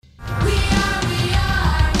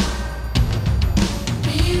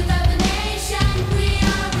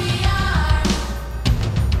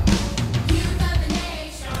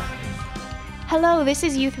Hello, this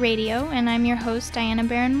is Youth Radio, and I'm your host, Diana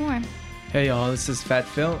Barron-Moore. Hey y'all, this is Fat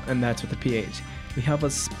Phil, and that's with the PH. We have a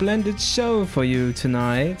splendid show for you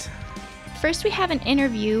tonight. First, we have an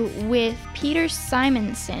interview with Peter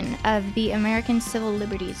Simonson of the American Civil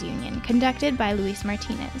Liberties Union, conducted by Luis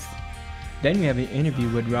Martinez. Then we have an interview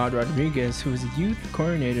with Rod Rodriguez, who is a youth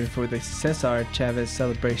coordinator for the Cesar Chavez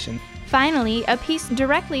celebration. Finally, a piece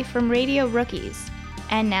directly from Radio Rookies.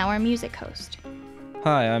 And now our music host.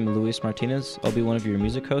 Hi, I'm Luis Martinez. I'll be one of your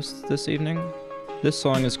music hosts this evening. This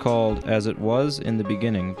song is called As It Was in the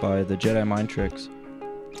Beginning by the Jedi Mind Tricks.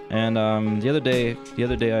 And the other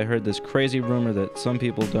day I heard this crazy rumor that some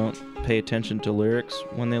people don't pay attention to lyrics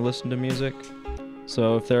when they listen to music.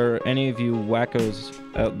 So if there are any of you wackos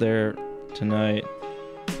out there tonight,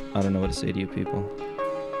 I don't know what to say to you people.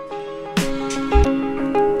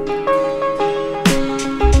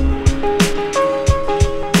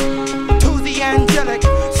 To the angelic,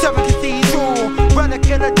 seven cathedral, relic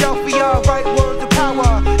Philadelphia, right words of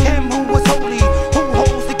power. Him who was holy, who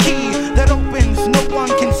holds the key that opens, no one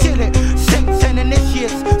can seal it. Saints and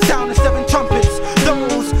initiates, sound of seven trumpets.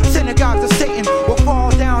 Those synagogues of Satan will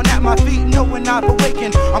fall down at my feet, knowing I've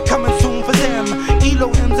awakened. I'm coming soon for them.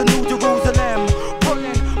 Elohim's a New Jerusalem,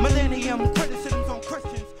 putting millennium criticisms on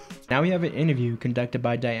Christians. Now we have an interview conducted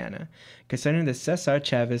by Diana concerning the Cesar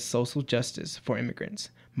Chavez Social Justice for Immigrants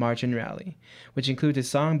March and Rally, which includes a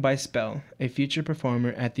song by Spell, a featured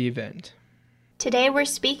performer at the event. Today we're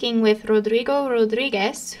speaking with Rodrigo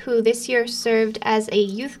Rodriguez, who this year served as a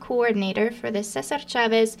youth coordinator for the Cesar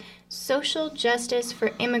Chavez Social Justice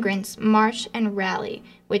for Immigrants March and Rally,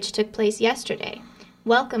 which took place yesterday.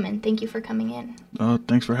 Welcome and thank you for coming in.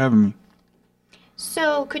 Thanks for having me.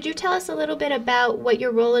 So, could you tell us a little bit about what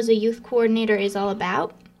your role as a youth coordinator is all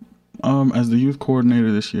about? As the youth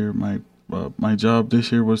coordinator this year, my job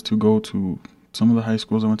this year was to go to some of the high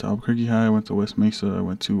schools. I went to Albuquerque High, I went to West Mesa, I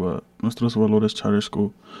went to Nuestros Valores Charter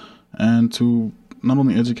School, and to not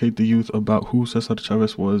only educate the youth about who Cesar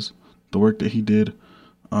Chavez was, the work that he did,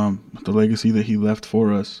 the legacy that he left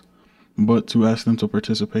for us, but to ask them to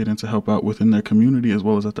participate and to help out within their community as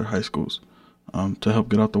well as at their high schools, to help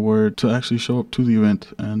get out the word, to actually show up to the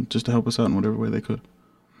event, and just to help us out in whatever way they could.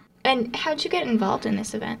 And how'd you get involved in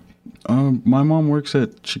this event? My mom works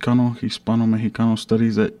at Chicano, Hispano, Mexicano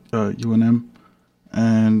Studies at UNM,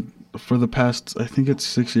 and for the past, I think it's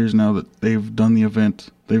 6 years now that they've done the event.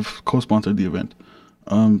 They've co-sponsored the event.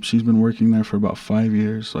 She's been working there for about 5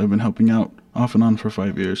 years, so I've been helping out off and on for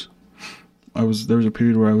 5 years. There was a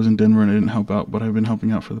period where I was in Denver and I didn't help out, but I've been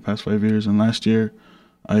helping out for the past 5 years, and last year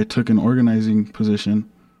I took an organizing position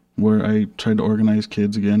where I tried to organize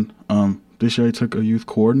kids again. This year I took a youth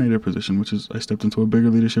coordinator position, which is I stepped into a bigger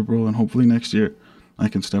leadership role, and hopefully next year I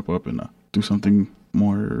can step up and do something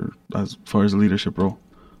more as far as a leadership role.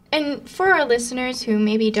 And for our listeners who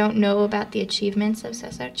maybe don't know about the achievements of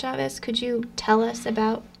Cesar Chavez, could you tell us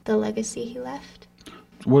about the legacy he left?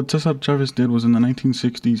 What Cesar Chavez did was in the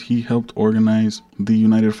 1960s, he helped organize the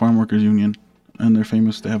United Farm Workers Union, and they're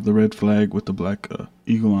famous to have the red flag with the black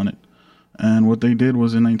eagle on it. And what they did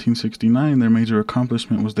was in 1969, their major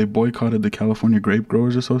accomplishment was they boycotted the California Grape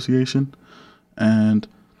Growers Association. And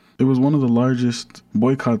it was one of the largest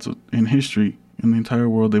boycotts in history in the entire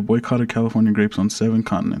world. They boycotted California grapes on 7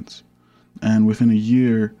 continents. And within a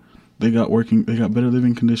year, they got better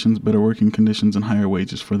living conditions, better working conditions, and higher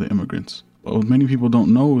wages for the immigrants. But what many people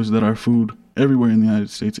don't know is that our food everywhere in the United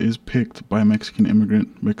States is picked by Mexican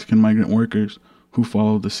migrant workers who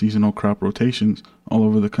follow the seasonal crop rotations all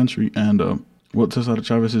over the country. And what Cesar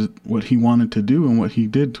Chavez what he wanted to do and what he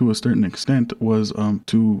did to a certain extent was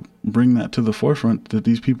to bring that to the forefront, that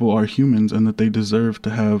these people are humans and that they deserve to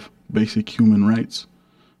have basic human rights.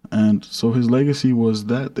 And so his legacy was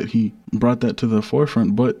that he brought that to the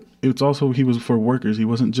forefront, but it's also he was for workers. He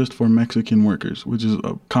wasn't just for Mexican workers, which is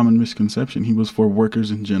a common misconception. He was for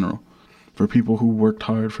workers in general, for people who worked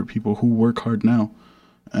hard, for people who work hard now.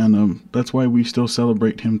 And that's why we still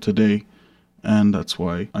celebrate him today. And that's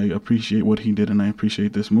why I appreciate what he did, and I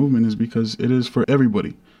appreciate this movement, is because it is for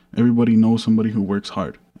everybody. Everybody knows somebody who works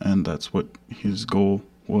hard. And that's what his goal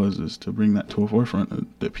was, is to bring that to a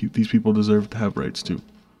forefront, that these people deserve to have rights too.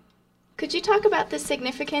 Could you talk about the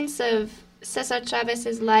significance of Cesar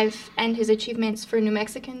Chavez's life and his achievements for New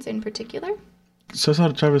Mexicans in particular?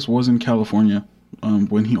 Cesar Chavez was in California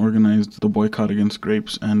when he organized the boycott against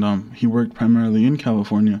grapes, and he worked primarily in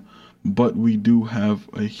California, but we do have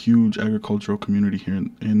a huge agricultural community here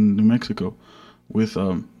in New Mexico with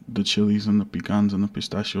the chilies and the pecans and the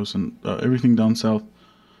pistachios and everything down south.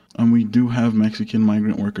 And we do have Mexican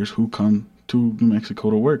migrant workers who come to New Mexico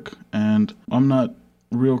to work. And I'm not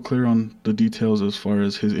real clear on the details as far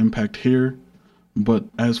as his impact here, But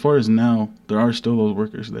as far as now, there are still those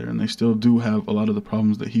workers there, and they still do have a lot of the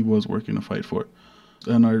problems that he was working to fight for.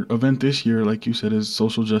 And our event this year, like you said, is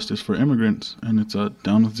social justice for immigrants, and it's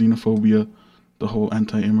down with xenophobia, the whole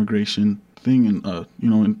anti-immigration thing. And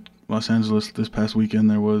in Los Angeles this past weekend,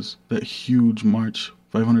 there was that huge march,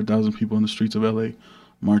 500,000 people in the streets of LA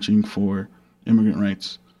marching for immigrant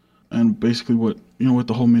rights. And basically with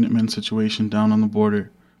the whole Minutemen situation down on the border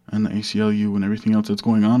and the ACLU and everything else that's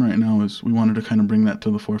going on right now, is we wanted to kind of bring that to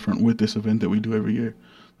the forefront with this event that we do every year.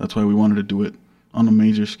 That's why we wanted to do it on a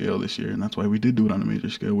major scale this year, and that's why we did do it on a major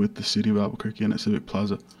scale with the city of Albuquerque and at Civic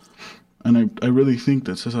Plaza. And I really think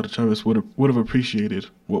that Cesar Chavez would have appreciated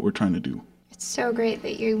what we're trying to do. It's so great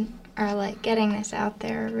that you are getting this out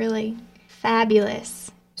there. Really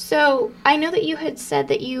fabulous. So I know that you had said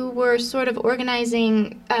that you were sort of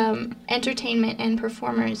organizing entertainment and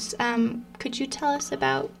performers. Could you tell us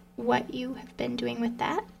about what you have been doing with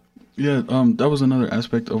that? Yeah, that was another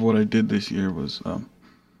aspect of what I did this year. Was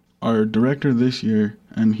our director this year,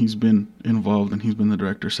 and he's been involved and he's been the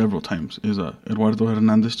director several times, is Eduardo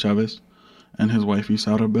Hernandez Chavez and his wife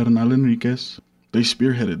Isaura Bernal Enriquez. They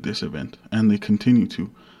spearheaded this event, and they continue to.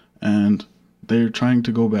 And they're trying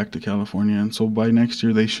to go back to California, and so by next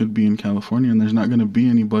year they should be in California, and there's not going to be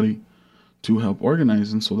anybody to help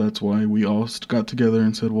organize. And so that's why we all got together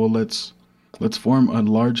and said, well, let's form a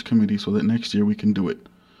large committee so that next year we can do it.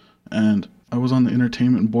 And I was on the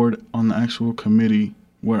entertainment board on the actual committee,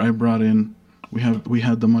 where I brought in, we had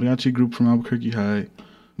the mariachi group from Albuquerque High,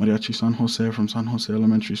 Mariachi San Jose from San Jose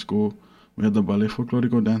Elementary School. We had the Ballet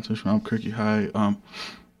Folklorico dancers from Albuquerque High.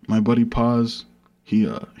 My buddy Paz, he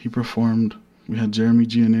performed. We had Jeremy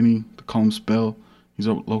Giannini, the Calm Spell. He's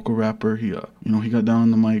a local rapper. He got down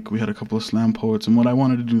on the mic. We had a couple of slam poets. And what I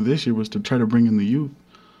wanted to do this year was to try to bring in the youth,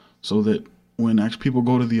 so that when actually people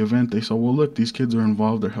go to the event, they say, well, look, these kids are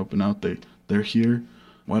involved. They're helping out. They're here.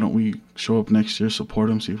 Why don't we show up next year, support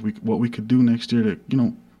them, see what we could do next year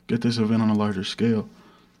to, get this event on a larger scale.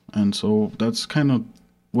 And so that's kind of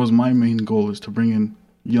was my main goal, is to bring in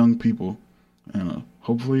young people, and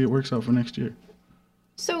hopefully it works out for next year.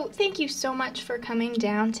 So thank you so much for coming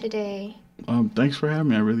down today. Thanks for having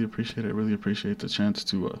me. I really appreciate it. I really appreciate the chance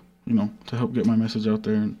to, to help get my message out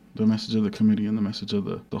there, and the message of the committee and the message of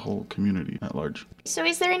the whole community at large. So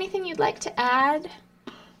is there anything you'd like to add?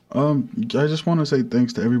 I just want to say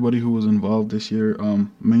thanks to everybody who was involved this year,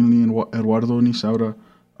 mainly Eduardo and Isaura,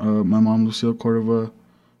 my mom Lucille Cordova,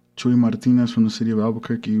 Chuy Martinez from the city of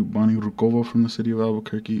Albuquerque, Bonnie Rukovo from the city of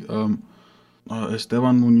Albuquerque,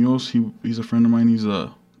 Esteban Munoz, he's a friend of mine, he's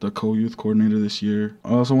the co-youth coordinator this year. I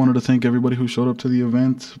also wanted to thank everybody who showed up to the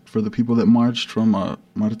event, for the people that marched from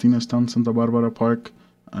Martinez Town, Santa Barbara Park,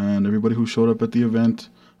 and everybody who showed up at the event.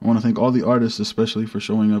 I want to thank all the artists especially for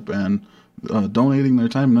showing up and donating their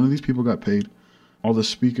time. None of these people got paid. All the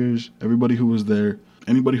speakers, everybody who was there,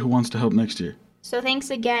 anybody who wants to help next year. So thanks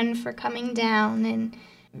again for coming down and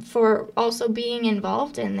for also being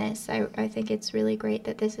involved in this. I think it's really great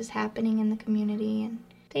that this is happening in the community, and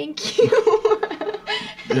thank you.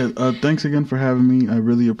 Yeah, thanks again for having me. I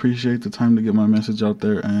really appreciate the time to get my message out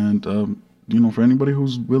there, and for anybody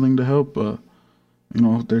who's willing to help,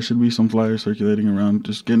 there should be some flyers circulating around.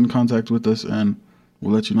 Just get in contact with us, and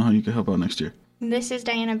we'll let you know how you can help out next year. This is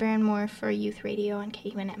Diana Barron-Moore for Youth Radio on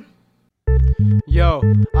KUNM. Yo,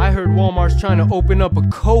 I heard Walmart's trying to open up a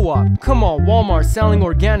co-op. Come on, Walmart selling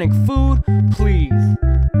organic food? Please.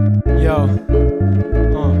 Yo.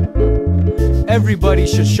 Everybody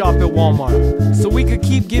should shop at Walmart, so we could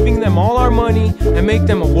keep giving them all our money and make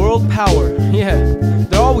them a world power. Yeah,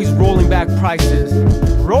 they're always rolling back prices.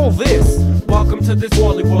 Roll this. Welcome to this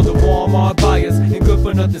wally world of Walmart buyers and good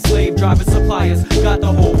for nothing slave driver suppliers. Got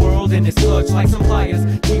the whole world in its clutch like some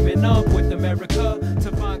pliers. Teaming up with America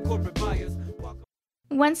to find corporate buyers.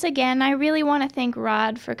 Once again, I really want to thank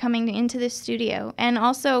Rod for coming into the studio, and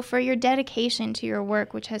also for your dedication to your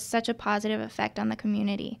work, which has such a positive effect on the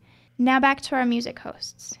community. Now back to our music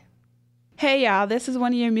hosts. Hey y'all, this is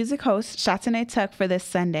one of your music hosts, Shatane Tuck, for this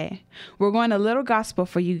Sunday. We're going a little gospel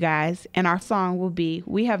for you guys, and our song will be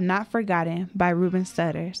We Have Not Forgotten by Ruben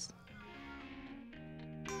Studders.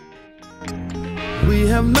 We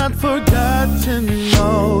have not forgotten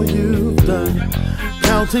all you've done,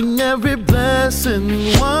 counting every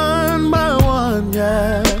blessing one by one,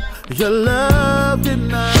 yeah. Your love did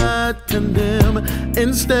not condemn,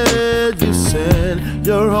 instead you sent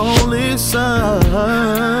your only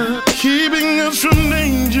son, keeping us from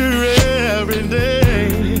danger every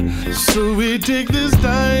day. So we take this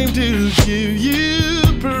time to give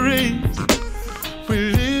you praise.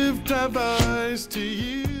 We lift our voice to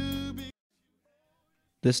you.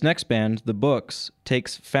 This next band, The Books,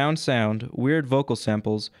 takes found sound, weird vocal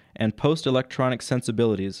samples, and post-electronic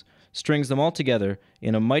sensibilities, strings them all together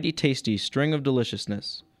in a mighty tasty string of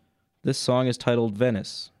deliciousness. This song is titled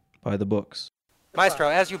Venice by The Books. Maestro,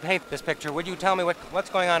 as you paint this picture, would you tell me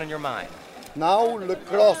what's going on in your mind? Now the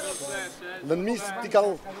cross, the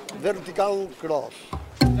mystical vertical cross.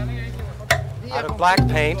 Out of black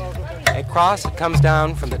paint, a cross that comes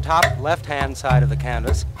down from the top left-hand side of the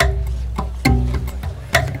canvas.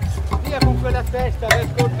 He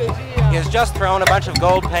has just thrown a bunch of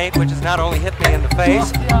gold paint, which has not only hit me in the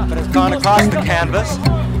face, but has gone across the canvas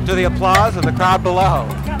to the applause of the crowd below.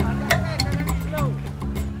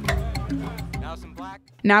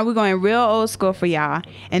 Now we're going real old school for y'all,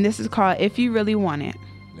 and this is called If You Really Want It.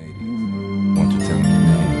 Ladies, won't you tell me your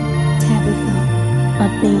name? Tabitha,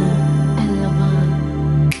 Athena, and Lavon.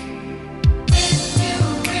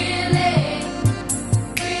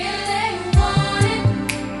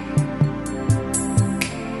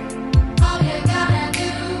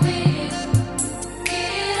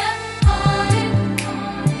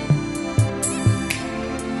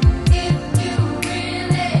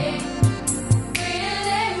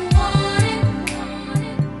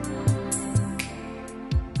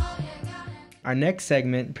 Our next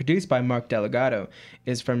segment, produced by Mark Delgado,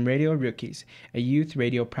 is from Radio Rookies, a youth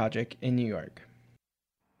radio project in New York.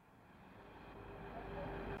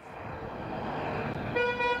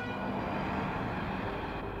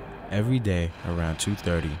 Every day around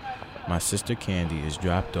 2:30, my sister Candy is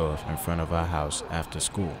dropped off in front of our house after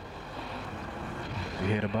school. You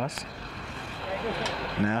hear the bus?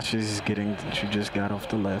 Now she just got off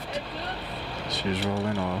the left. She's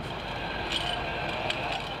rolling off.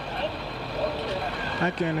 Hi,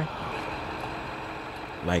 Candy.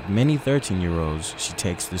 Like many 13-year-olds, she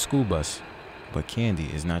takes the school bus. But Candy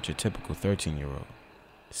is not your typical 13-year-old.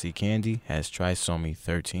 See, Candy has trisomy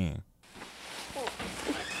 13.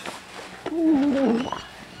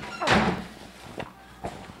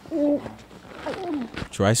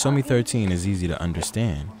 Trisomy 13 is easy to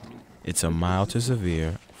understand. It's a mild to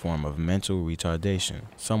severe form of mental retardation,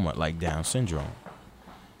 somewhat like Down syndrome.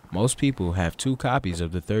 Most people have 2 copies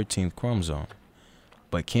of the 13th chromosome,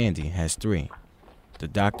 but Candy has 3. The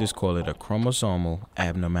doctors call it a chromosomal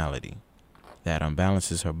abnormality that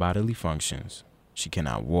unbalances her bodily functions. She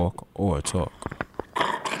cannot walk or talk.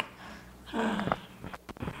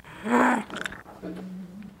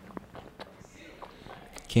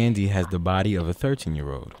 Candy has the body of a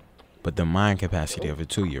 13-year-old, but the mind capacity of a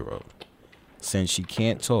 2-year-old. Since she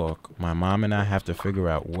can't talk, my mom and I have to figure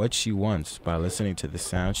out what she wants by listening to the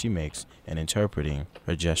sound she makes and interpreting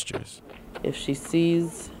her gestures. If she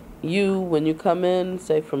sees you when you come in,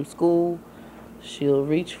 say from school, she'll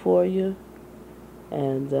reach for you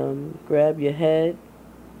and grab your head.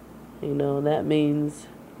 You know, that means,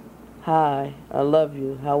 hi, I love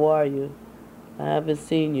you, how are you? I haven't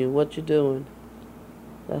seen you, what you doing?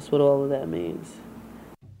 That's what all of that means.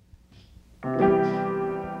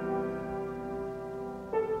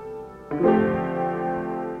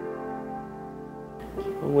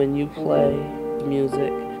 When you play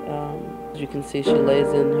music, you can see she lays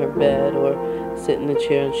in her bed or sit in the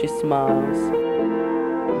chair and she smiles.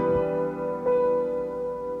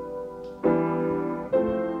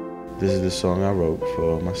 This is the song I wrote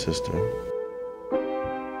for my sister,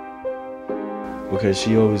 because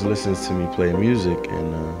she always listens to me play music,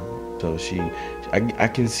 and so I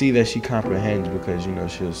can see that she comprehends, because you know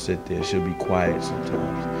she'll sit there, she'll be quiet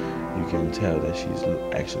sometimes. You can tell that she's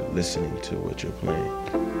actually listening to what you're playing.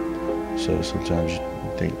 So sometimes you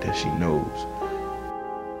think that she knows.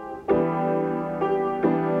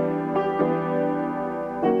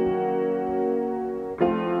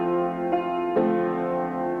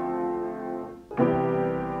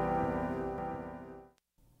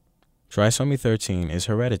 Trisomy 13 is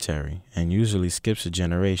hereditary and usually skips a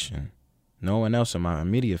generation. No one else in my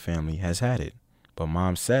immediate family has had it, but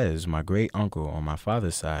Mom says my great uncle on my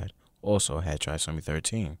father's side also had trisomy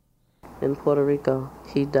 13. In Puerto Rico,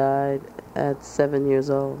 he died at 7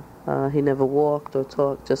 years old. He never walked or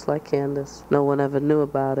talked, just like Candace. No one ever knew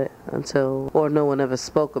about it no one ever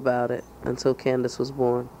spoke about it until Candace was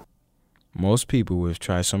born. Most people with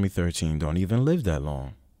trisomy 13 don't even live that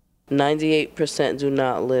long. 98% do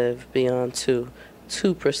not live beyond 2.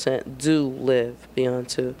 2% do live beyond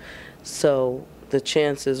 2. So the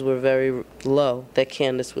chances were very low that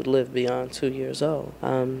Candace would live beyond 2 years old.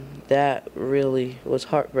 That really was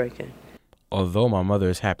heartbreaking. Although my mother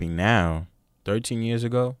is happy now, 13 years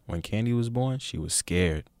ago, when Candy was born, she was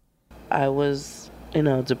scared. I was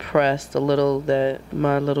depressed a little, that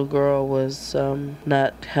my little girl was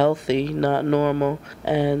not healthy, not normal,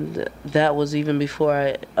 and that was even before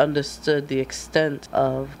I understood the extent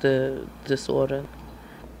of the disorder.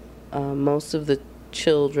 Most of the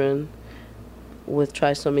children with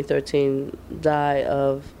trisomy 13 die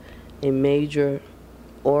of a major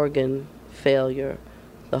organ failure,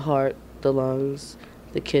 the heart, the lungs,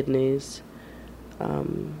 the kidneys.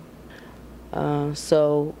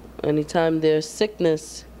 So anytime there's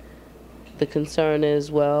sickness, the concern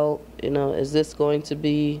is, well, is this going to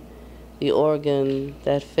be the organ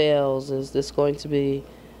that fails? Is this going to be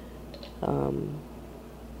the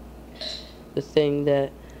thing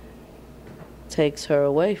that takes her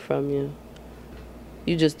away from you?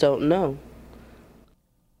 You just don't know.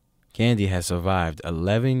 Candy has survived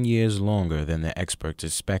 11 years longer than the experts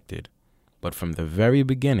expected. But from the very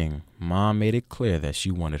beginning, Mom made it clear that she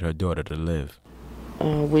wanted her daughter to live.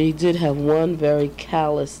 We did have one very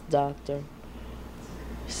callous doctor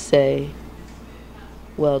say,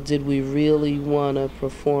 well, did we really want to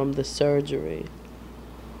perform the surgery?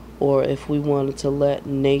 Or if we wanted to let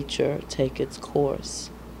nature take its course.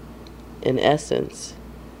 In essence,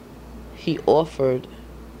 he offered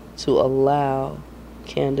to allow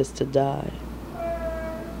Candace to die.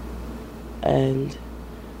 And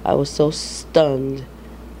I was so stunned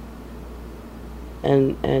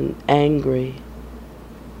and angry.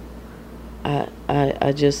 I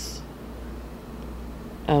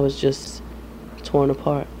was just torn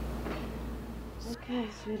apart. Okay,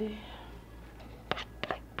 sweetie.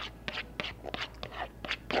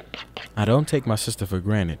 I don't take my sister for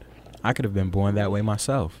granted. I could have been born that way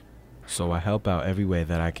myself, so I help out every way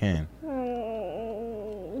that I can.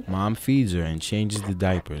 Mom feeds her and changes the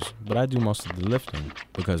diapers, but I do most of the lifting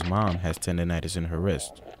because Mom has tendinitis in her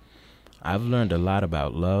wrist. I've learned a lot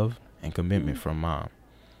about love and commitment from Mom.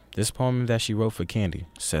 This poem that she wrote for Candy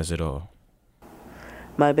says it all.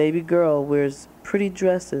 My baby girl wears pretty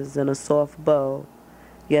dresses and a soft bow,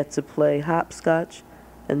 yet to play hopscotch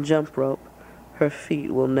and jump rope, her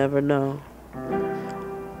feet will never know.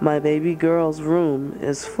 My baby girl's room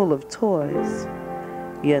is full of toys,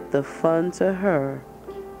 yet the fun to her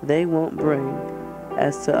they won't bring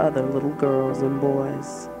as to other little girls and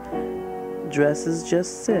boys. Dresses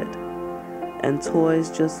just sit and toys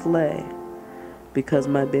just lay because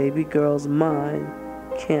my baby girl's mind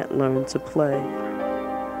can't learn to play.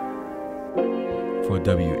 For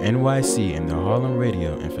WNYC and the Harlem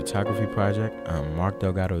Radio and Photography Project, I'm Mark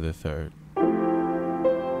Delgado III.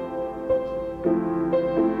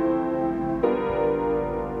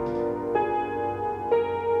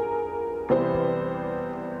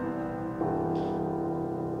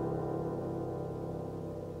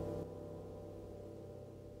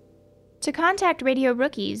 To contact Radio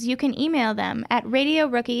Rookies, you can email them at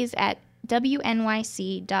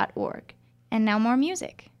radiorookies@wnyc.org. And now more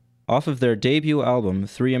music. Off of their debut album,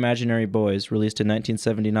 Three Imaginary Boys, released in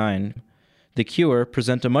 1979, The Cure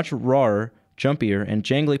present a much rawer, jumpier, and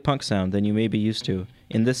jangly punk sound than you may be used to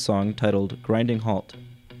in this song titled Grinding Halt.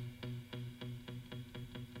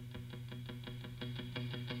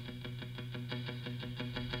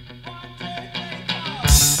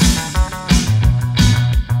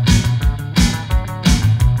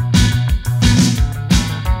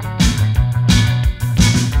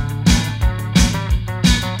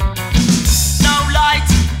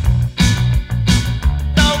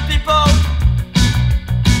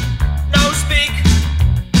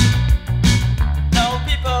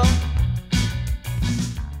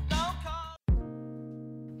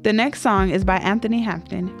 The next song is by Anthony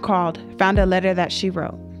Hampton called Found a Letter That She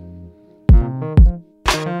Wrote.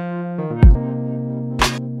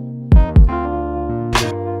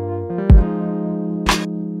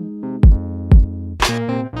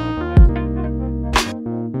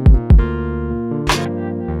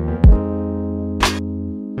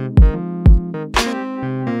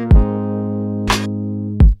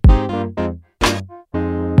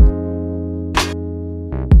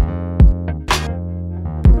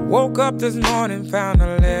 Woke up this morning, found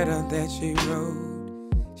a letter that she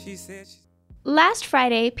wrote. She said Last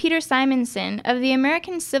Friday, Peter Simonson of the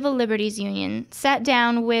American Civil Liberties Union sat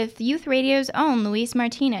down with Youth Radio's own Luis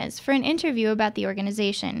Martinez for an interview about the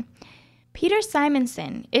organization. Peter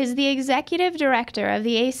Simonson is the executive director of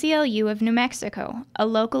the ACLU of New Mexico, a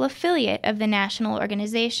local affiliate of the national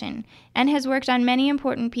organization, and has worked on many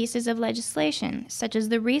important pieces of legislation, such as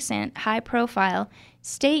the recent high-profile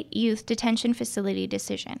State Youth Detention Facility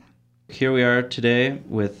decision. Here we are today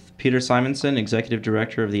with Peter Simonson, Executive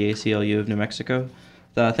Director of the ACLU of New Mexico.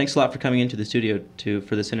 Thanks a lot for coming into the studio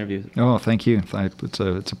for this interview. Oh, thank you. It's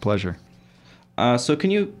a pleasure. So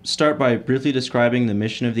can you start by briefly describing the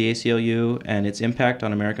mission of the ACLU and its impact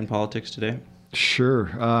on American politics today? Sure.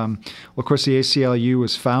 Well, of course, the ACLU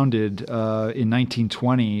was founded in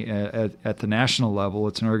 1920 at the national level.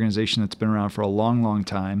 It's an organization that's been around for a long, long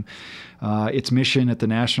time. Its mission at the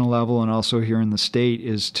national level and also here in the state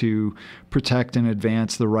is to protect and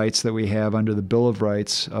advance the rights that we have under the Bill of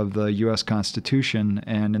Rights of the U.S. Constitution,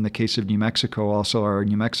 and in the case of New Mexico, also our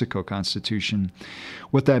New Mexico Constitution.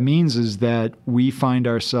 What that means is that we find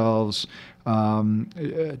ourselves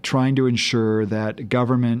trying to ensure that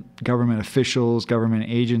government officials, government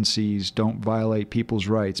agencies don't violate people's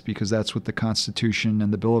rights, because that's what the Constitution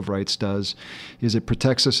and the Bill of Rights does, is it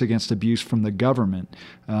protects us against abuse from the government,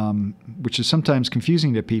 which is sometimes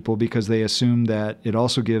confusing to people because they assume that it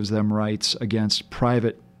also gives them rights against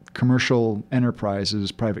private commercial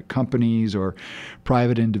enterprises, private companies, or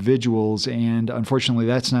private individuals, and unfortunately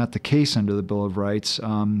that's not the case under the Bill of Rights.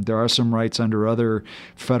 There are some rights under other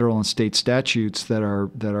federal and state statutes that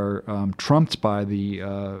are trumped by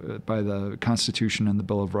the Constitution and the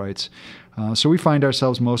Bill of Rights. So we find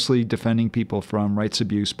ourselves mostly defending people from rights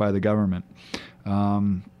abuse by the government.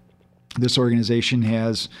 This organization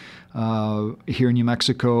has here in New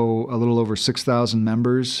Mexico a little over 6,000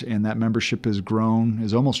 members, and that membership has grown,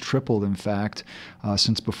 has almost tripled, in fact,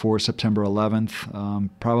 since before September 11th,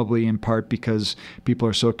 probably in part because people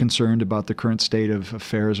are so concerned about the current state of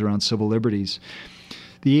affairs around civil liberties.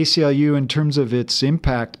 The ACLU, in terms of its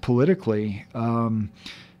impact politically,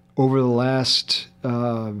 over the last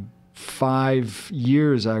 5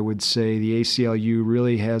 years, I would say, the ACLU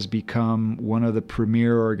really has become one of the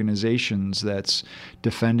premier organizations that's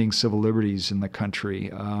defending civil liberties in the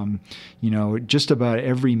country. Just about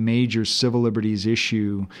every major civil liberties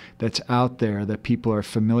issue that's out there that people are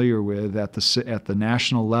familiar with at the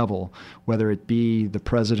national level, whether it be the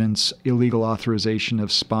president's illegal authorization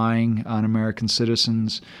of spying on American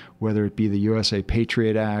citizens, whether it be the USA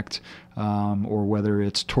Patriot Act, or whether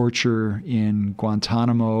it's torture in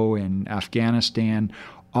Guantanamo and Afghanistan,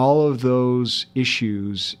 all of those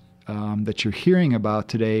issues that you're hearing about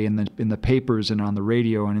today in the papers and on the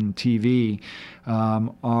radio and in TV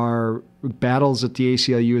are battles that the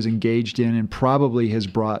ACLU is engaged in and probably has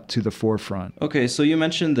brought to the forefront. Okay, so you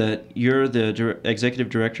mentioned that you're the executive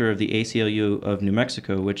director of the ACLU of New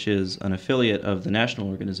Mexico, which is an affiliate of the national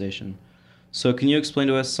organization. So can you explain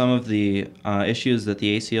to us some of the issues that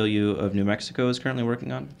the ACLU of New Mexico is currently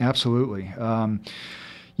working on? Absolutely.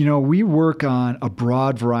 We work on a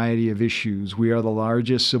broad variety of issues. We are the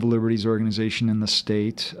largest civil liberties organization in the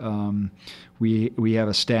state. We have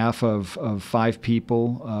a staff of 5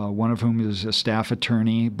 people, one of whom is a staff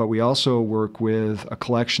attorney, but we also work with a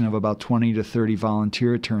collection of about 20 to 30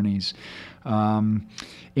 volunteer attorneys.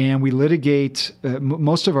 And we litigate,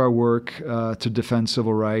 most of our work to defend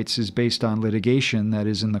civil rights is based on litigation that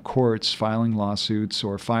is in the courts, filing lawsuits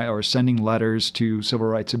or sending letters to civil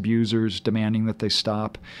rights abusers demanding that they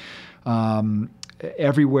stop.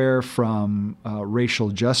 Everywhere from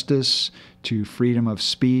racial justice to freedom of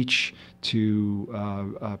speech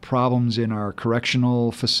to problems in our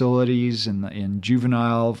correctional facilities, in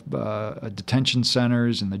juvenile detention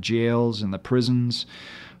centers, in the jails, in the prisons.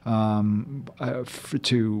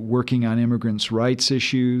 To working on immigrants' rights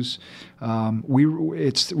issues. We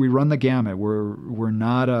run the gamut. We're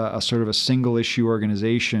not a sort of a single issue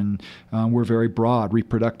organization. We're very broad,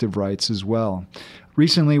 reproductive rights as well.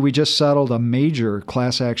 Recently, we just settled a major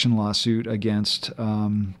class action lawsuit against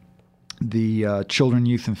the Children,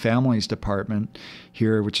 Youth, and Families Department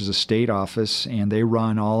here, which is a state office, and they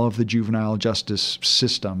run all of the juvenile justice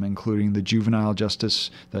system, including the juvenile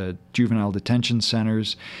detention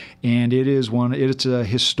centers. And it's a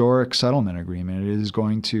historic settlement agreement. It is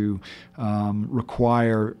going to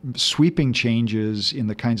require sweeping changes in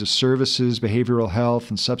the kinds of services, behavioral health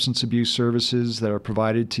and substance abuse services that are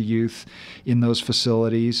provided to youth in those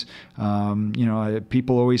facilities.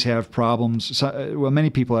 People always have problems. Many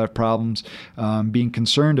people have problems being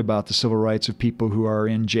concerned about the civil rights of people who are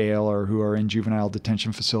in jail or who are in juvenile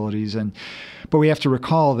detention facilities. But we have to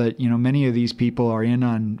recall that many of these people are in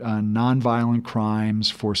on nonviolent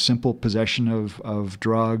crimes for simple possession of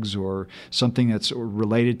drugs or something that's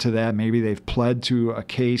related to that. Maybe they've pled to a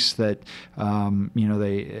case that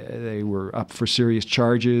they were up for serious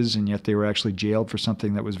charges, and yet they were actually jailed for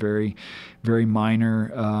something that was very, very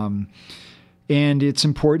minor. And it's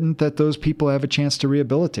important that those people have a chance to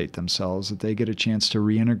rehabilitate themselves, that they get a chance to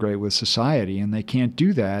reintegrate with society. And they can't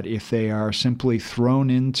do that if they are simply thrown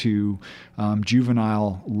into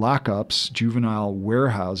juvenile lockups, juvenile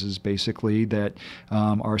warehouses, basically, that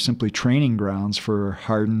are simply training grounds for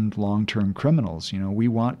hardened long-term criminals. We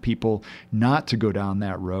want people not to go down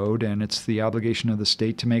that road, and it's the obligation of the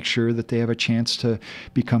state to make sure that they have a chance to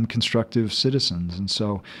become constructive citizens. And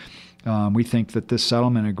so we think that this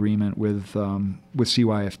settlement agreement with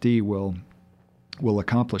CYFD will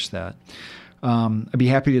accomplish that. I'd be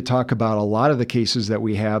happy to talk about a lot of the cases that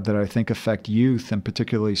we have that I think affect youth, and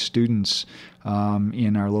particularly students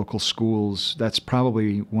in our local schools. That's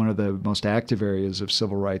probably one of the most active areas of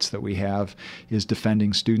civil rights that we have, is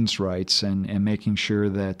defending students' rights and making sure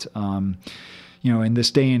that in this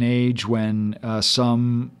day and age when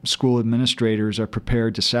some school administrators are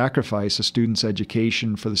prepared to sacrifice a student's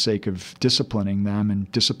education for the sake of disciplining them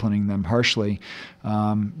and disciplining them harshly,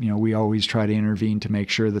 we always try to intervene to make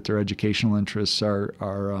sure that their educational interests are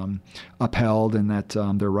upheld and that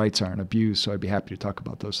their rights aren't abused. So I'd be happy to talk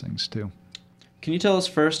about those things too. Can you tell us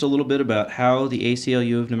first a little bit about how the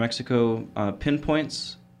ACLU of New Mexico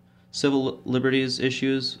pinpoints civil liberties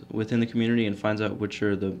issues within the community and finds out which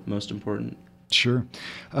are the most important? Sure.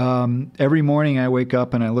 Every morning I wake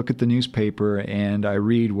up and I look at the newspaper and I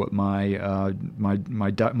read what my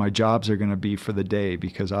jobs are going to be for the day,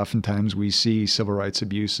 because oftentimes we see civil rights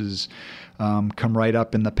abuses come right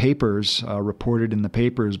up in the papers, reported in the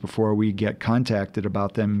papers before we get contacted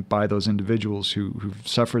about them by those individuals who've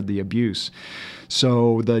suffered the abuse.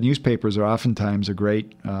 So the newspapers are oftentimes a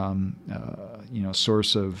great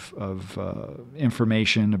source of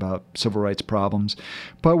information about civil rights problems.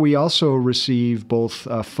 But we also receive both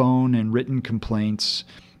phone and written complaints.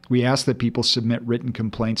 We ask that people submit written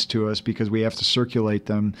complaints to us because we have to circulate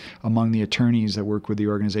them among the attorneys that work with the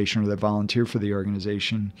organization or that volunteer for the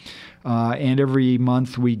organization. And every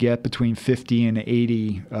month we get between 50 and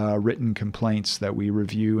 80 written complaints that we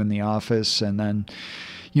review in the office. And then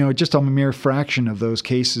just a mere fraction of those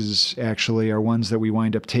cases actually are ones that we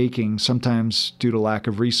wind up taking, sometimes due to lack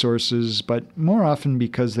of resources, but more often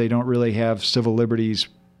because they don't really have civil liberties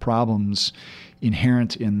problems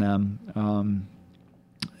inherent in them.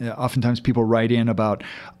 Oftentimes people write in about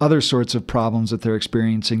other sorts of problems that they're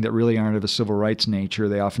experiencing that really aren't of a civil rights nature.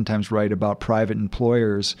 They oftentimes write about private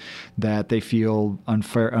employers that they feel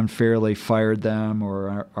unfairly fired them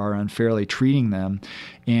or are unfairly treating them.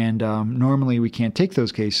 And normally we can't take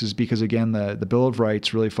those cases because, again, the Bill of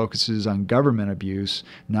Rights really focuses on government abuse,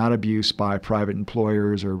 not abuse by private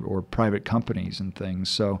employers or private companies and things.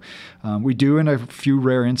 So we do, in a few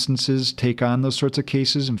rare instances, take on those sorts of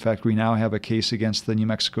cases. In fact, we now have a case against the New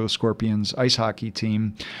Mexico Scorpions ice hockey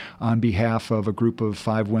team on behalf of a group of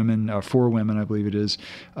 4 women, I believe it is,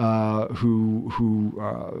 who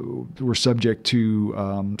were subject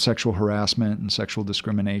to sexual harassment and sexual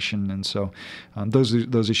discrimination. And so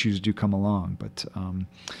those issues do come along, but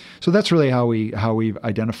so that's really how we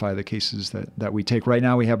identify the cases that we take. Right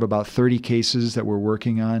now, we have about 30 cases that we're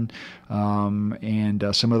working on,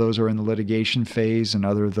 and some of those are in the litigation phase, and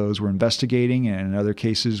other of those we're investigating, and in other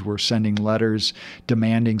cases we're sending letters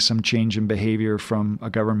demanding some change in behavior from a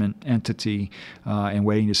government entity, and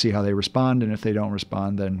waiting to see how they respond. And if they don't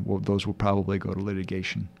respond, then those will probably go to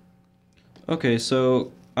litigation. Okay,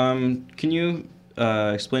 so can you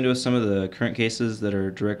explain to us some of the current cases that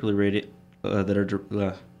are directly related?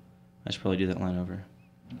 I should probably do that line over.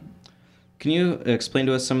 Can you explain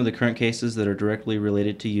to us some of the current cases that are directly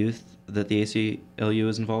related to youth that the ACLU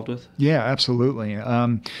is involved with? Yeah, absolutely.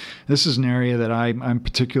 This is an area that I'm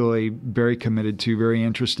particularly very committed to, very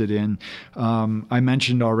interested in. I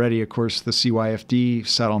mentioned already, of course, the CYFD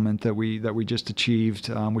settlement that we just achieved,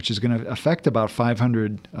 which is going to affect about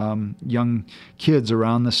 500 young kids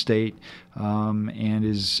around the state, and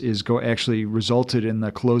actually resulted in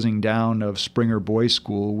the closing down of Springer Boys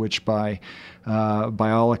School, which by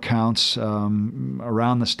all accounts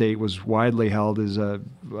around the state was widely held as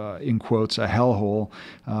in quotes, a hellhole,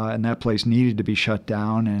 and that place needed to be shut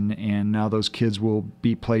down, and now those kids will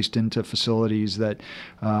be placed into facilities that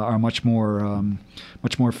are much more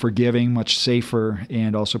forgiving, much safer,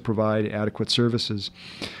 and also provide adequate services.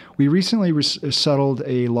 We recently settled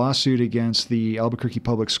a lawsuit against the Albuquerque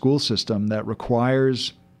Public School System that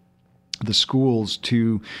requires the schools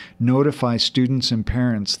to notify students and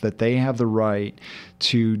parents that they have the right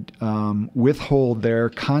to withhold their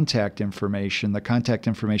contact information, the contact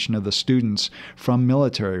information of the students, from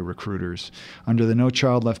military recruiters. Under the No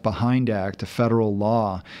Child Left Behind Act, a federal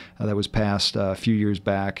law that was passed a few years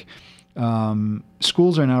back,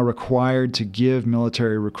 schools are now required to give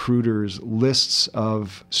military recruiters lists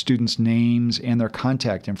of students' names and their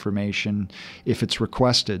contact information if it's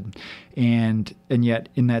requested. And yet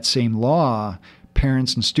in that same law,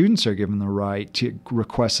 parents and students are given the right to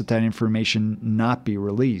request that that information not be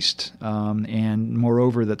released. And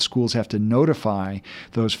moreover, that schools have to notify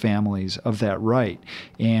those families of that right.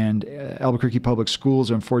 And Albuquerque Public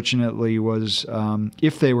Schools, unfortunately, was,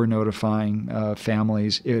 if they were notifying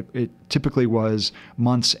families, it typically was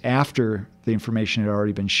months after the information had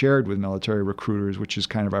already been shared with military recruiters, which is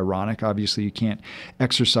kind of ironic. Obviously, you can't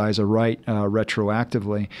exercise a right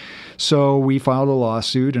retroactively. So we filed a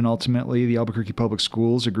lawsuit, and ultimately the Albuquerque Public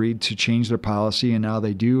Schools agreed to change their policy, and now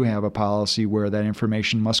they do have a policy where that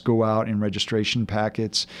information must go out in registration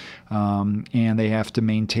packets, and they have to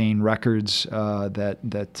maintain records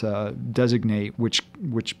that designate which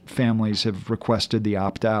families have requested the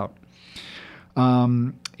opt-out.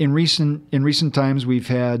 In recent times, we've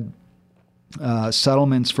had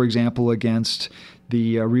settlements, for example, against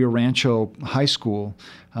the Rio Rancho High School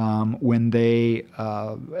when they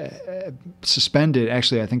suspended.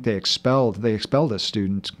 Actually, I think they expelled a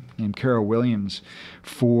student named Kara Williams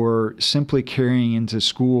for simply carrying into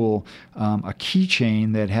school a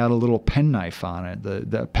keychain that had a little penknife on it,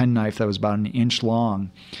 the penknife that was about an inch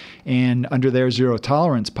long. And under their zero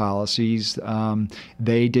tolerance policies,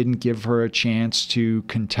 they didn't give her a chance to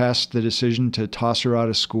contest the decision to toss her out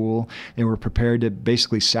of school. They were prepared to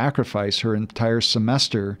basically sacrifice her entire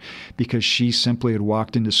semester because she simply had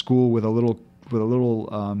walked into school with a little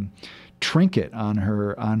trinket on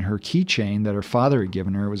her keychain that her father had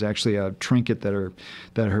given her. It was actually a trinket that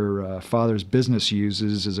her father's business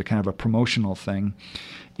uses as a kind of a promotional thing.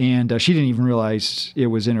 And she didn't even realize it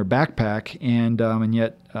was in her backpack, and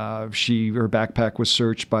yet her backpack was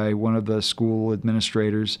searched by one of the school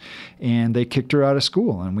administrators, and they kicked her out of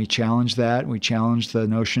school. And we challenged that. We challenged the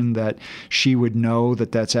notion that she would know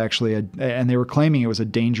that that's actually and they were claiming it was a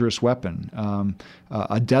dangerous weapon,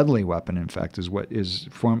 a deadly weapon. In fact,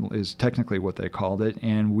 is technically what they called it.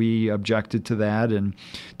 And we objected to that and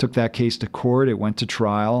took that case to court. It went to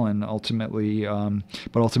trial, and ultimately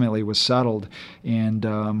was settled. And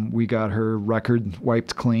we got her record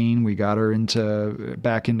wiped clean. We got her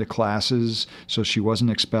back into classes, so she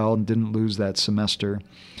wasn't expelled and didn't lose that semester.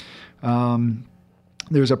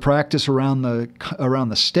 There's a practice around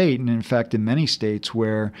the state, and in fact in many states,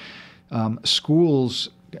 where schools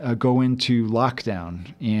go into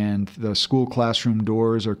lockdown, and the school classroom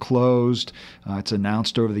doors are closed. It's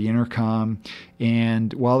announced over the intercom.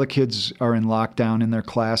 And while the kids are in lockdown in their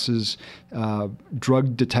classes,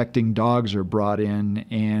 drug detecting dogs are brought in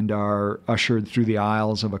and are ushered through the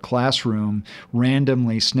aisles of a classroom,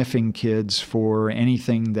 randomly sniffing kids for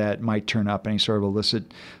anything that might turn up, any sort of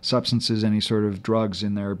illicit substances, any sort of drugs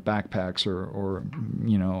in their backpacks or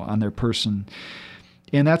on their person.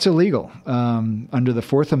 And that's illegal under the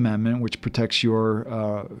Fourth Amendment, which protects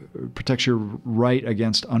your right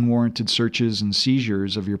against unwarranted searches and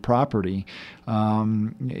seizures of your property.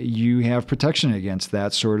 You have protection against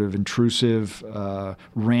that sort of intrusive,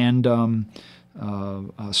 random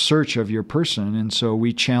search of your person. And so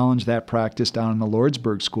we challenged that practice down in the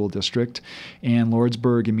Lordsburg School District, and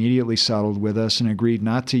Lordsburg immediately settled with us and agreed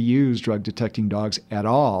not to use drug detecting dogs at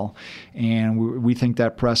all. And we think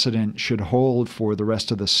that precedent should hold for the rest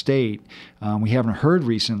of the state. We haven't heard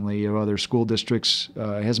recently of other school districts.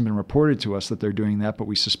 It hasn't been reported to us that they're doing that, but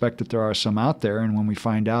we suspect that there are some out there. And when we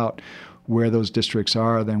find out where those districts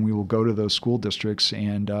are, then we will go to those school districts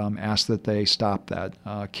and ask that they stop that.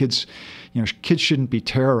 Kids shouldn't be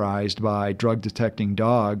terrorized by drug detecting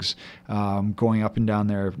dogs going up and down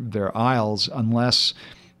their aisles unless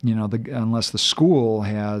the school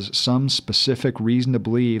has some specific reason to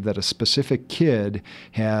believe that a specific kid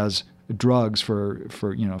has drugs for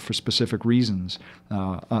specific reasons,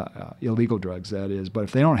 illegal drugs, that is. But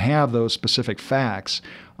if they don't have those specific facts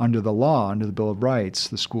under the law, under the Bill of Rights,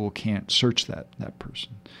 the school can't search that person.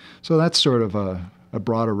 So that's sort of a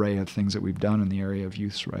broad array of things that we've done in the area of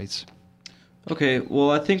youth rights. Okay,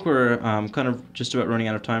 well, I think we're kind of just about running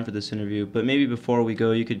out of time for this interview, but maybe before we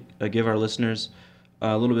go, you could give our listeners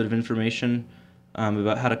a little bit of information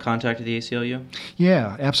about how to contact the ACLU?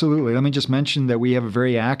 Yeah, absolutely. Let me just mention that we have a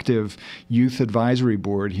very active youth advisory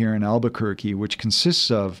board here in Albuquerque, which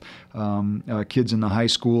consists of kids in the high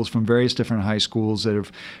schools from various different high schools that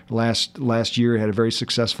have last year had a very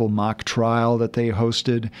successful mock trial that they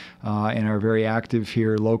hosted and are very active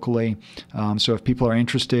here locally. So if people are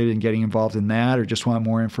interested in getting involved in that or just want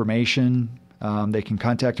more information, they can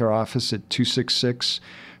contact our office at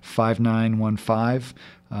 266-5915.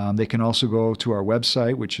 They can also go to our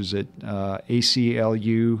website, which is at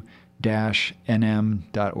aclu.org.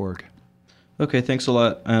 acl-nm.org. Okay, thanks a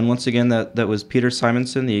lot. And once again, that was Peter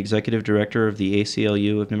Simonson, the Executive Director of the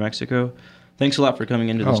ACLU of New Mexico. Thanks a lot for coming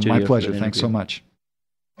into the studio. My pleasure. Thanks so much.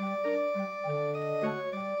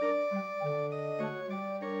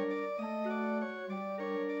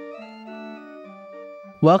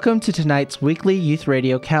 Welcome to tonight's weekly Youth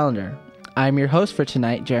Radio calendar. I'm your host for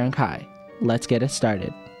tonight, Jaron Kai. Let's get it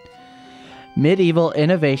started. Medieval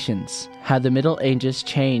Innovations: How the Middle Ages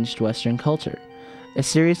Changed Western Culture. A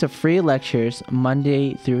series of free lectures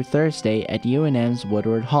Monday through Thursday at UNM's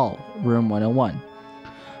Woodward Hall, Room 101.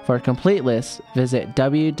 For a complete list, visit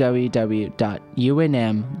www.unm.edu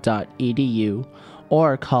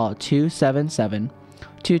or call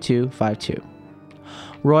 277-2252.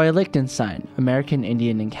 Roy Lichtenstein, American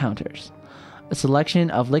Indian Encounters. A selection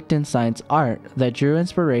of Lichtenstein's art that drew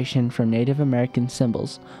inspiration from Native American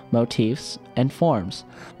symbols, motifs, and forms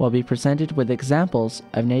will be presented with examples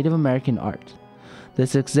of Native American art.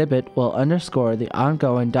 This exhibit will underscore the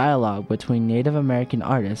ongoing dialogue between Native American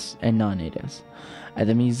artists and non-natives. At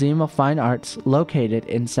the Museum of Fine Arts located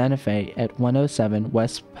in Santa Fe at 107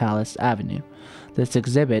 West Palace Avenue. This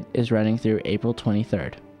exhibit is running through April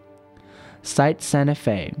 23rd. Site Santa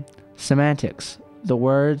Fe, Semantics, The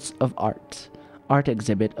Words of Art, art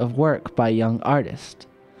exhibit of work by young artists.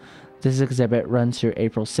 This exhibit runs through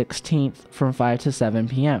April 16th from 5 to 7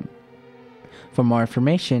 p.m. For more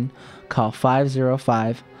information, call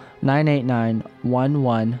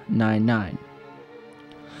 505-989-1199.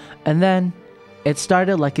 And then, it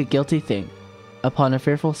started like a guilty thing, upon a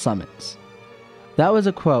fearful summons. That was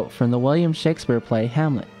a quote from the William Shakespeare play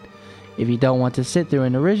Hamlet. If you don't want to sit through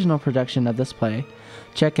an original production of this play,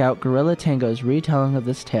 check out Gorilla Tango's retelling of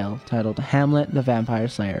this tale titled Hamlet the Vampire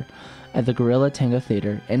Slayer at the Gorilla Tango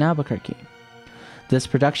Theater in Albuquerque. This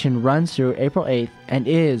production runs through April 8th and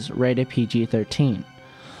is rated PG-13.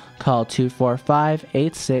 Call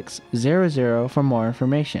 245-8600 for more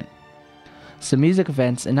information. Some music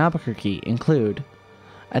events in Albuquerque include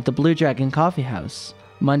at the Blue Dragon Coffee House,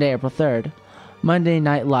 Monday, April 3rd, Monday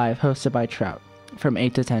Night Live hosted by Trout, from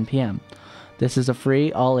 8 to 10 p.m. This is a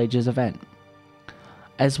free all-ages event.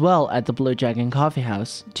 As well at the Blue Dragon Coffee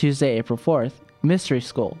House, Tuesday, April 4th, Mystery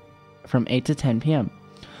School, from 8 to 10 p.m.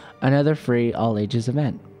 Another free all-ages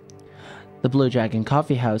event. The Blue Dragon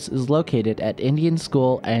Coffee House is located at Indian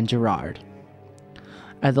School and Girard.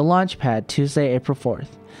 At the Launchpad, Tuesday, April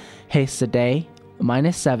 4th, Haste the Day,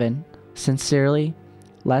 -7, Sincerely,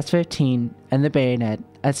 Last 15, and the Bayonet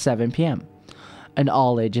at 7 p.m. An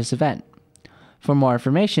all-ages event. For more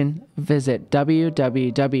information, visit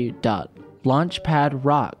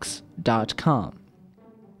www.launchpadrocks.com.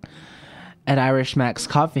 At Irish Mac's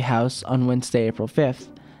Coffee House on Wednesday, April 5th,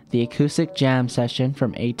 the Acoustic Jam Session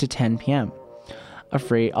from 8 to 10 p.m., a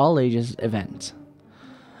free all-ages event.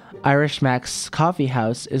 Irish Mac's Coffee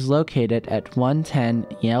House is located at 110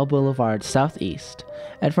 Yale Boulevard Southeast,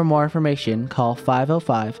 and for more information, call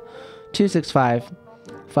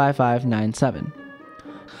 505-265-5597.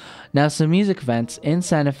 Now some music events in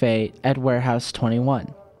Santa Fe at Warehouse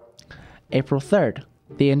 21. April 3rd,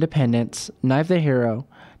 The Independents, Knife the Hero,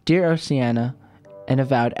 Dear Oceana, and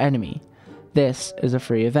Avowed Enemy. This is a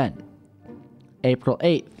free event. April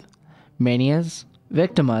 8th, Manias,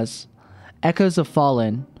 Victimas, Echoes of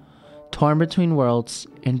Fallen, Torn Between Worlds,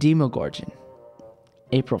 and Demogorgon.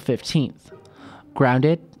 April 15th,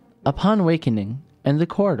 Grounded, Upon Awakening, and The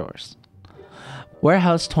Corridors.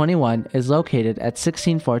 Warehouse 21 is located at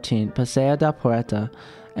 1614 Paseo da Puerta,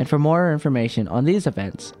 and for more information on these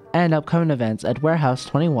events and upcoming events at Warehouse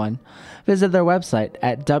 21, visit their website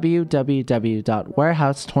at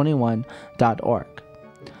www.warehouse21.org.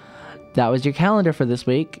 That was your calendar for this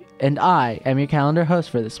week, and I am your calendar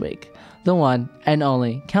host for this week, the one and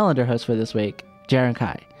only calendar host for this week, Jaron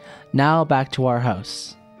Kai. Now back to our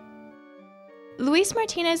hosts. Luis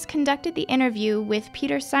Martinez conducted the interview with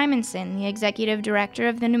Peter Simonson, the Executive Director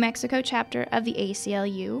of the New Mexico chapter of the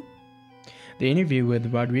ACLU. The interview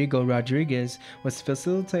with Rodrigo Rodriguez was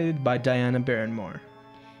facilitated by Diana Barronmore.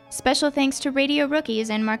 Special thanks to Radio Rookies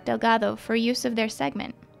and Mark Delgado for use of their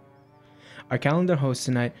segment. Our calendar host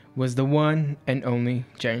tonight was the one and only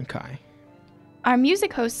Jaron Kai. Our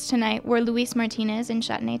music hosts tonight were Luis Martinez and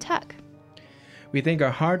Chatané Tuck. We thank our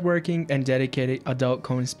hardworking and dedicated adult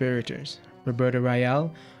co-conspirators, Roberto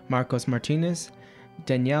Rayal, Marcos Martinez,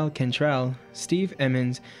 Danielle Cantrell, Steve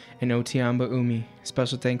Emmons, and Otiamba Umi.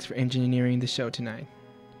 Special thanks for engineering the show tonight.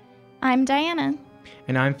 I'm Diana.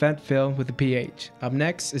 And I'm Fat Phil with a PH. Up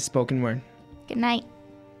next is Spoken Word. Good night.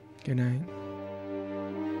 Good night.